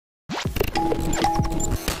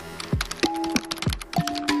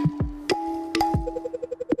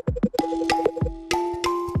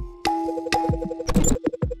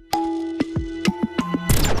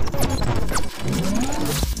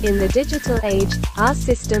the digital age, our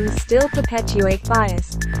systems still perpetuate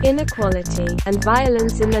bias, inequality, and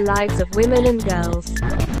violence in the lives of women and girls.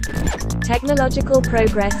 Technological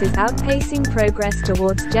progress is outpacing progress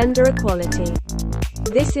towards gender equality.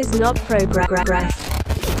 This is not progress.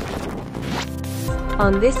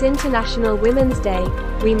 On this International Women's Day,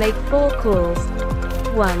 we make 4 calls.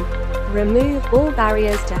 1. Remove all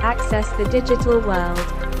barriers to access the digital world.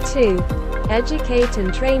 2. Educate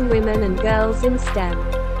and train women and girls in STEM.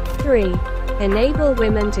 3. Enable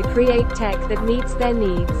women to create tech that meets their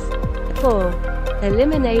needs. 4.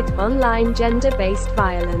 Eliminate online gender-based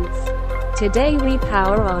violence. Today we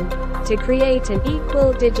power on to create an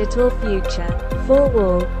equal digital future for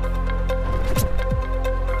all.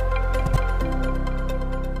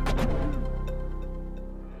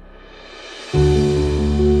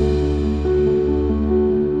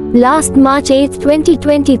 Last March 8,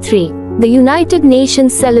 2023, the United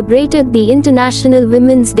Nations celebrated the International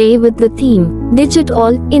Women's Day with the theme, Digital,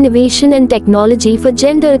 Innovation and Technology for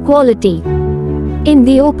Gender Equality. In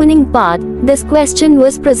the opening part, this question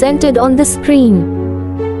was presented on the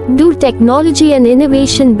screen. Do technology and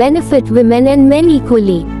innovation benefit women and men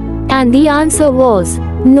equally? And the answer was,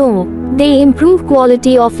 no. They improve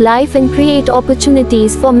quality of life and create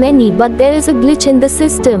opportunities for many, but there is a glitch in the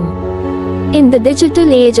system. In the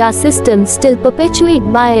digital age, our systems still perpetuate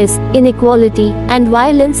bias, inequality, and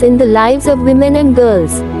violence in the lives of women and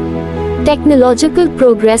girls. Technological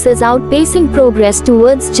progress is outpacing progress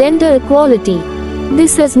towards gender equality.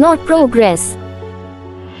 This is not progress.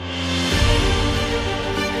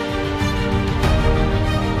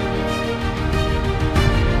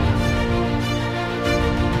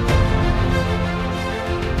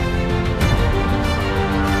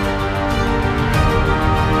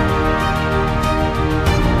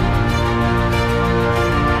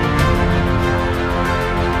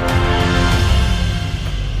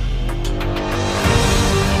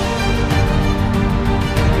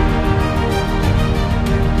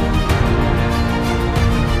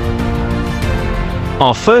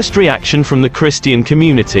 Our first reaction from the Christian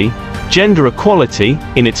community: gender equality,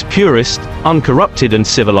 in its purest, uncorrupted and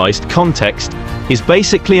civilized context, is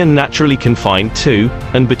basically and naturally confined to,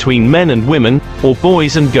 and between men and women, or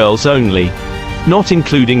boys and girls only. Not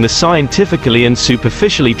including the scientifically and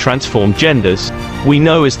superficially transformed genders we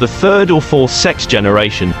know as the 3rd or 4th sex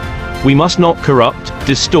generation. We must not corrupt,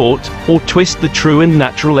 distort, or twist the true and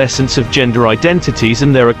natural essence of gender identities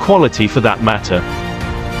and their equality for that matter.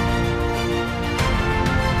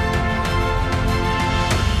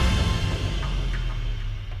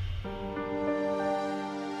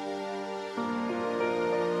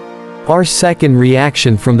 Our second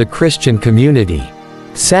reaction from the Christian community.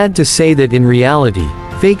 Sad to say that in reality,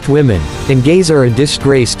 faked women and gays are a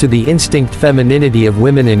disgrace to the instinct femininity of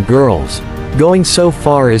women and girls, going so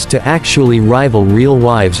far as to actually rival real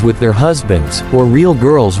wives with their husbands, or real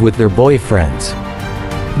girls with their boyfriends.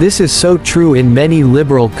 This is so true in many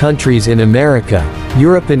liberal countries in America,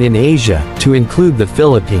 Europe and in Asia, to include the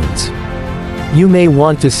Philippines. You may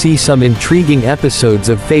want to see some intriguing episodes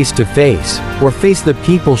of Face to Face, or Face the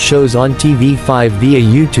People shows on TV5 via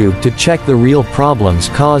YouTube to check the real problems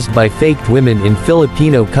caused by faked women in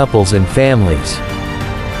Filipino couples and families.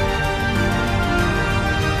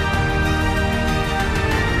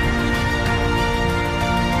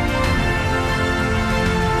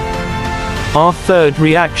 Our third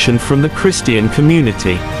reaction from the Christian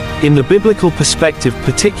community. In the biblical perspective,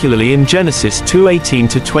 particularly in Genesis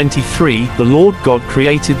 2:18-23, the Lord God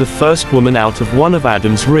created the first woman out of one of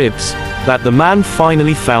Adam's ribs, that the man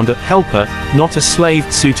finally found a helper, not a slave,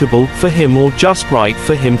 suitable for him or just right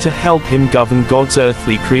for him to help him govern God's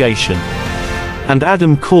earthly creation. And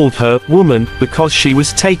Adam called her woman, because she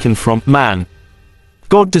was taken from man.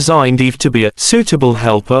 God designed Eve to be a suitable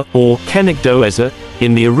helper, or kenegdoezer,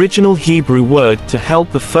 in the original Hebrew word, to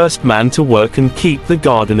help the first man to work and keep the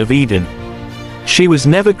Garden of Eden. She was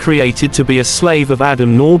never created to be a slave of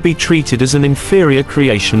Adam nor be treated as an inferior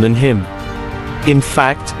creation than him. In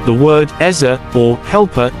fact, the word ezer, or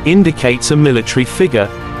helper, indicates a military figure,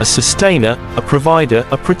 a sustainer, a provider,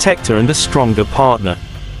 a protector and a stronger partner.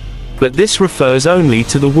 But this refers only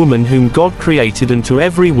to the woman whom God created and to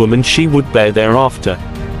every woman she would bear thereafter,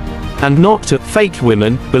 and not to fake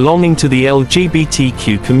women belonging to the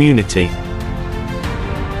LGBTQ community.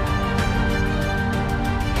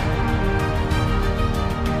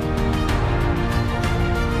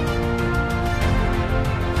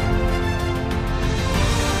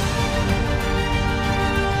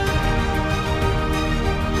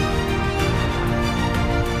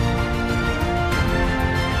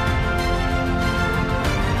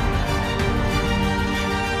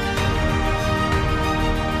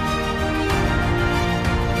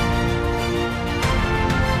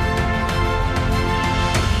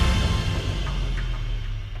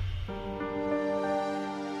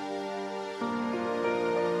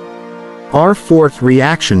 Our fourth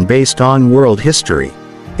reaction based on world history.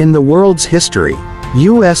 In the world's history,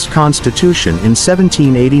 U.S. Constitution in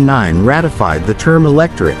 1789 ratified the term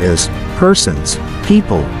electorate as persons,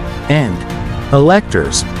 people, and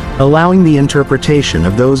electors, allowing the interpretation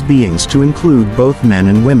of those beings to include both men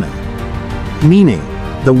and women. Meaning,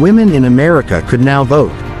 the women in America could now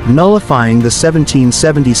vote, nullifying the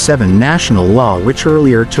 1777 national law which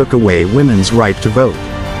earlier took away women's right to vote.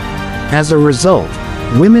 As a result,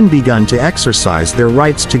 women began to exercise their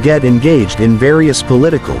rights to get engaged in various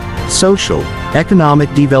political, social,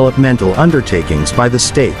 economic developmental undertakings by the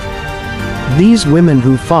state. These women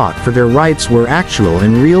who fought for their rights were actual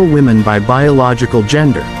and real women by biological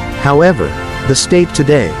gender. However, the state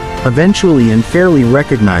today eventually and fairly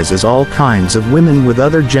recognizes all kinds of women with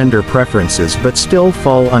other gender preferences but still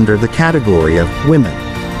fall under the category of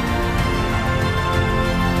women.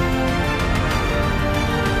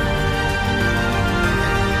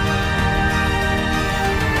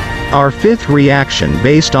 Our fifth reaction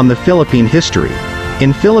based on the Philippine history.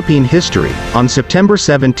 In Philippine history, on September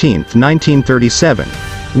 17, 1937,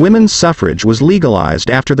 women's suffrage was legalized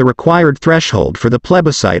after the required threshold for the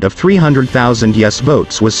plebiscite of 300,000 yes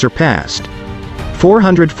votes was surpassed.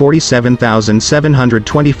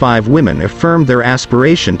 447,725 women affirmed their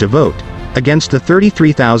aspiration to vote, against the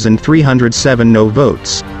 33,307 no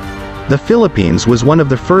votes. The Philippines was one of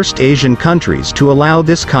the first Asian countries to allow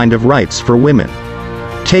this kind of rights for women.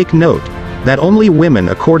 Take note that only women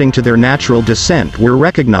according to their natural descent were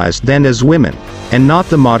recognized then as women, and not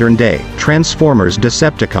the modern-day Transformers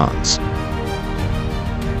Decepticons.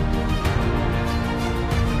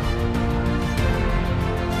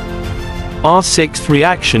 Our sixth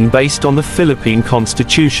reaction based on the Philippine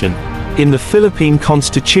Constitution. In the Philippine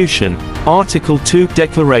Constitution, Article 2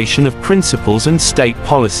 Declaration of Principles and State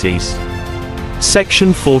Policies.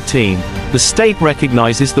 Section 14. The state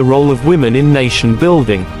recognizes the role of women in nation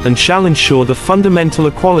building, and shall ensure the fundamental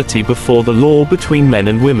equality before the law between men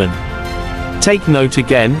and women. Take note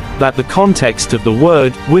again, that the context of the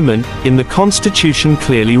word, women, in the Constitution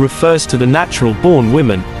clearly refers to the natural-born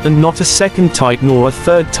women, and not a second type nor a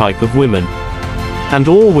third type of women. And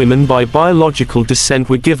all women by biological descent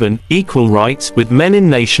were given equal rights with men in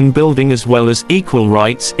nation building as well as equal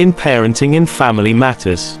rights in parenting in family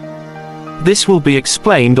matters. This will be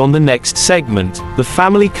explained on the next segment, the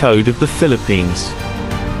Family Code of the Philippines.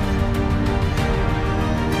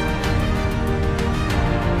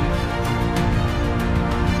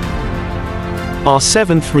 Our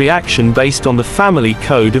seventh reaction based on the Family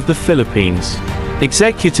Code of the Philippines.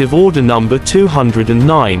 Executive Order Number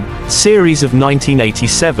 209, Series of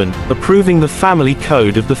 1987, approving the Family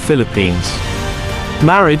Code of the Philippines.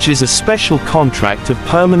 Marriage is a special contract of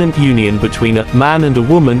permanent union between a man and a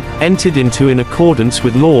woman, entered into in accordance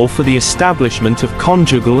with law for the establishment of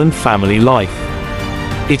conjugal and family life.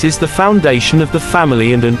 It is the foundation of the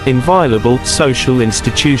family and an inviolable social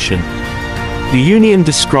institution. The union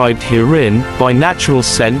described herein, by natural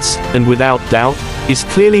sense, and without doubt, is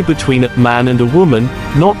clearly between a man and a woman,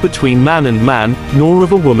 not between man and man, nor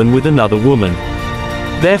of a woman with another woman.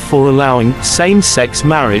 Therefore allowing same-sex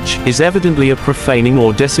marriage is evidently a profaning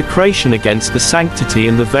or desecration against the sanctity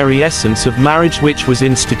and the very essence of marriage which was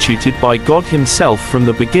instituted by God Himself from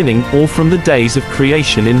the beginning or from the days of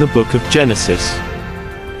creation in the book of Genesis.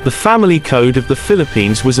 The Family Code of the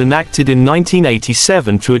Philippines was enacted in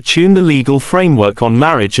 1987 to attune the legal framework on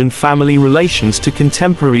marriage and family relations to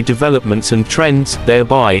contemporary developments and trends,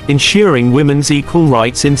 thereby ensuring women's equal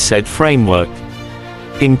rights in said framework.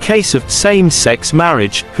 In case of same-sex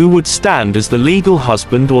marriage, who would stand as the legal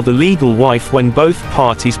husband or the legal wife when both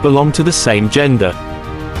parties belong to the same gender?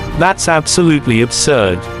 That's absolutely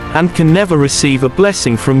absurd, and can never receive a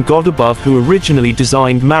blessing from God above who originally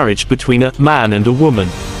designed marriage between a man and a woman.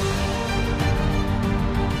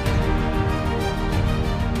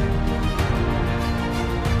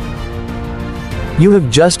 You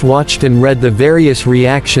have just watched and read the various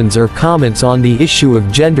reactions or comments on the issue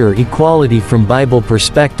of gender equality from Bible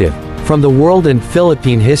perspective, from the World and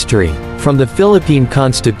Philippine History, from the Philippine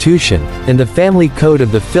Constitution, and the Family Code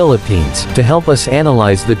of the Philippines, to help us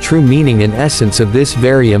analyze the true meaning and essence of this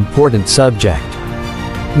very important subject.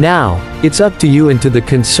 Now, it's up to you and to the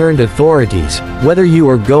concerned authorities, whether you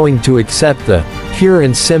are going to accept the pure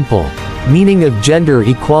and simple meaning of gender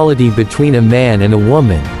equality between a man and a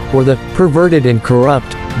woman, or the perverted and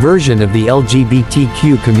corrupt version of the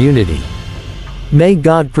LGBTQ community. May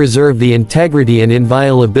God preserve the integrity and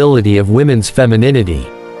inviolability of women's femininity.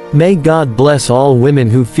 May God bless all women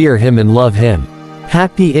who fear Him and love Him.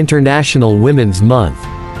 Happy International Women's Month.